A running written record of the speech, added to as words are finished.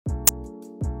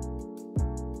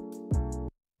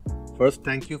First,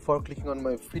 thank you for clicking on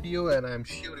my video, and I am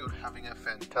sure you're having a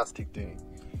fantastic day.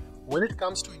 When it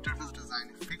comes to interface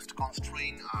design, fixed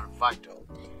constraints are vital.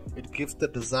 It gives the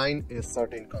design a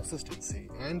certain consistency,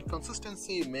 and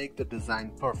consistency makes the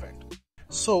design perfect.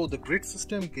 So the grid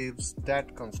system gives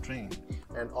that constraint,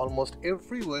 and almost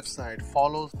every website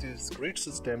follows this grid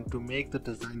system to make the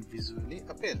design visually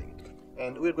appealing.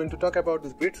 And we're going to talk about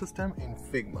this grid system in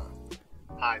Figma.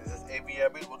 Hi, this is AB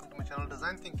Abel. Welcome to my channel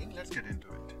Design Thinking. Let's get into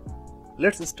it.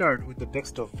 Let's start with the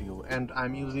desktop view, and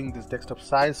I'm using this desktop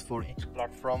size for each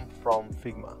platform from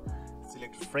Figma.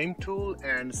 Select Frame tool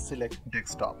and select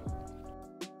Desktop.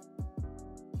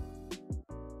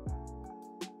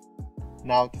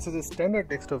 Now this is a standard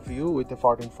desktop view with a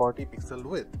 1440 pixel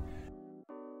width.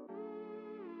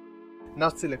 Now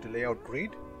select Layout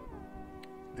Grid.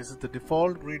 This is the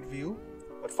default grid view,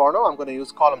 but for now I'm going to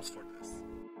use columns for this.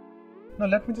 Now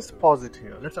let me just pause it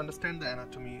here. Let's understand the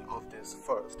anatomy of this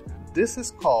first. This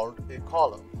is called a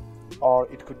column,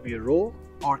 or it could be a row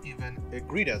or even a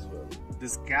grid as well.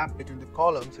 This gap between the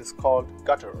columns is called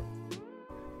gutter,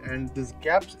 and this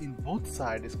gaps in both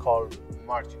sides is called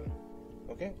margin.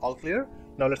 Okay, all clear?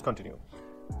 Now let's continue.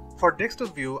 For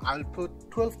desktop view, I'll put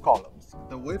 12 columns.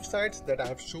 The websites that I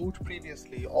have showed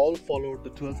previously all followed the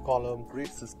 12 column grid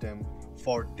system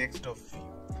for desktop view.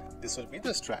 This will be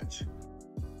the stretch.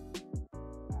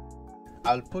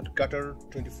 I'll put gutter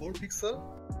 24 pixel.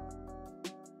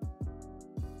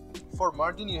 For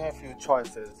margin, you have few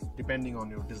choices depending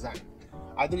on your design.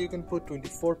 Either you can put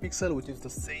 24 pixel, which is the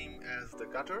same as the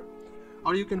gutter,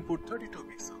 or you can put 32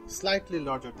 pixel, slightly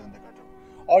larger than the gutter,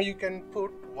 or you can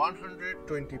put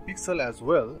 120 pixel as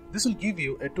well. This will give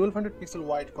you a 1200 pixel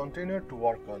wide container to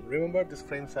work on. Remember, this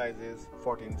frame size is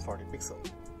 1440 pixel.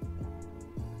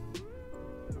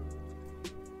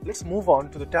 Let's move on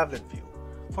to the tablet view.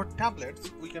 For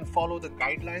tablets, we can follow the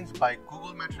guidelines by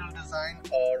Google Material Design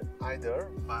or either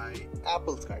by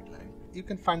Apple's guideline. You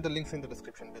can find the links in the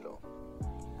description below.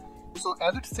 So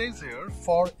as it says here,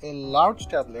 for a large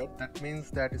tablet, that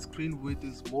means that screen width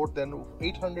is more than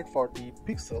 840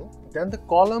 pixel, then the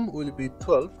column will be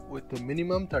 12 with the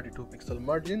minimum 32 pixel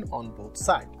margin on both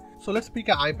sides. So let's pick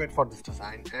an iPad for this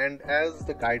design, and as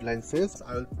the guideline says,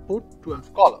 I will put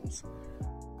 12 columns.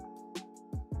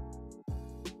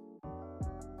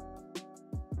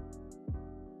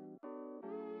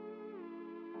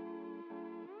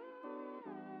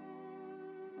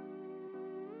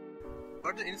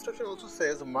 But the instruction also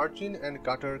says margin and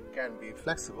gutter can be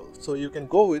flexible, so you can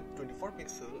go with 24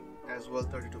 pixel as well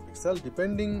 32 pixel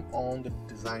depending on the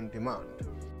design demand.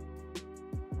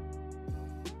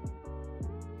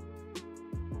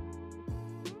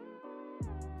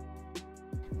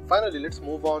 Finally, let's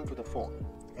move on to the phone,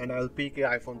 and I'll pick a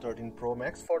iPhone 13 Pro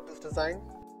Max for this design.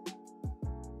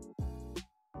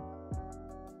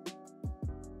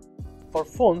 For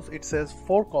phones, it says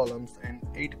 4 columns and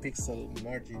 8 pixel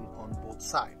margin on both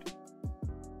sides.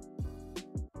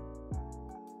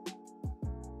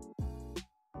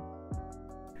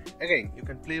 Again, you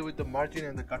can play with the margin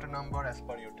and the gutter number as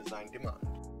per your design demand.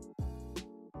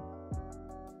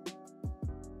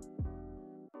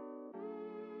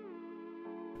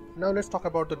 Now let's talk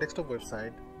about the desktop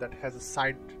website that has a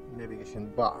side navigation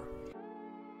bar.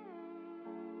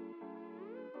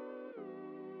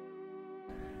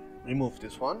 Remove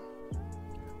this one.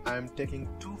 I am taking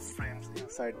 2 frames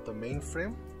inside the main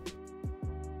frame.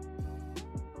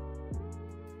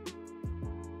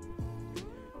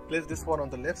 Place this one on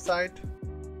the left side.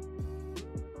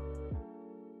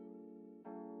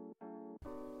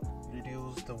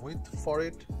 Reduce the width for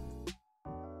it.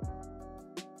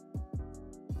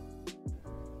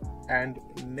 And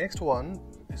next one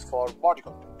is for body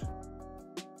content.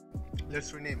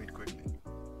 Let's rename it quickly.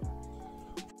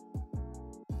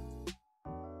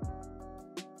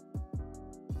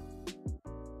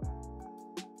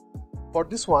 For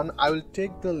this one, I will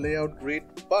take the layout grid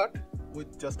but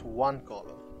with just one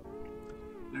column.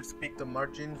 Let's pick the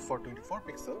margin for 24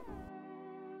 pixel.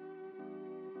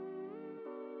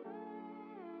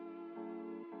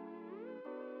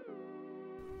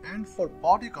 And for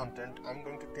body content, I'm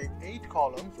going to take 8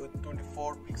 columns with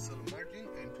 24 pixel margin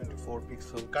and 24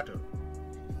 pixel gutter.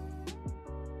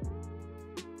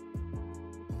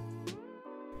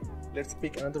 Let's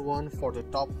pick another one for the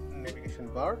top navigation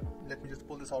bar. Let me just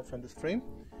pull this out from this frame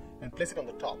and place it on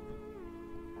the top.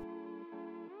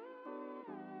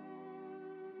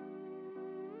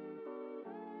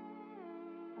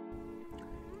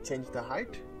 Change the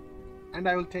height, and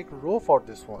I will take row for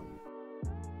this one.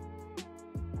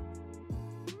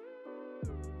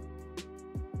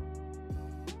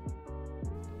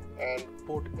 And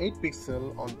put 8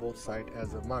 pixel on both sides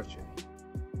as a margin.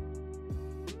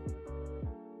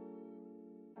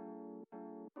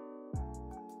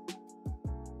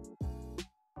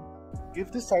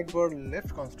 give this sidebar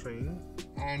left constraint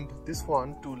and this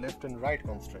one to left and right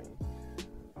constraint.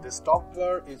 This top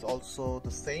bar is also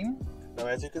the same. Now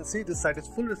as you can see, this site is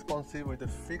full responsive with a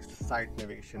fixed site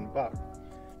navigation bar.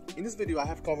 In this video I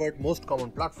have covered most common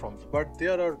platforms, but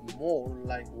there are more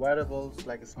like wearables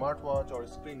like a smartwatch or a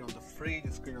screen on the fridge,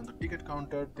 a screen on the ticket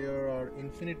counter. There are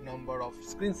infinite number of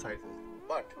screen sizes,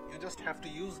 but you just have to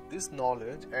use this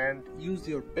knowledge and use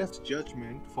your best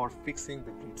judgment for fixing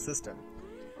the boot system.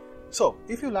 So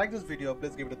if you like this video,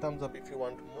 please give it a thumbs up. If you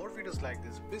want more videos like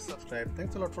this, please subscribe.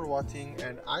 Thanks a lot for watching,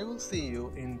 and I will see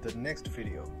you in the next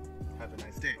video. Have a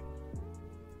nice day.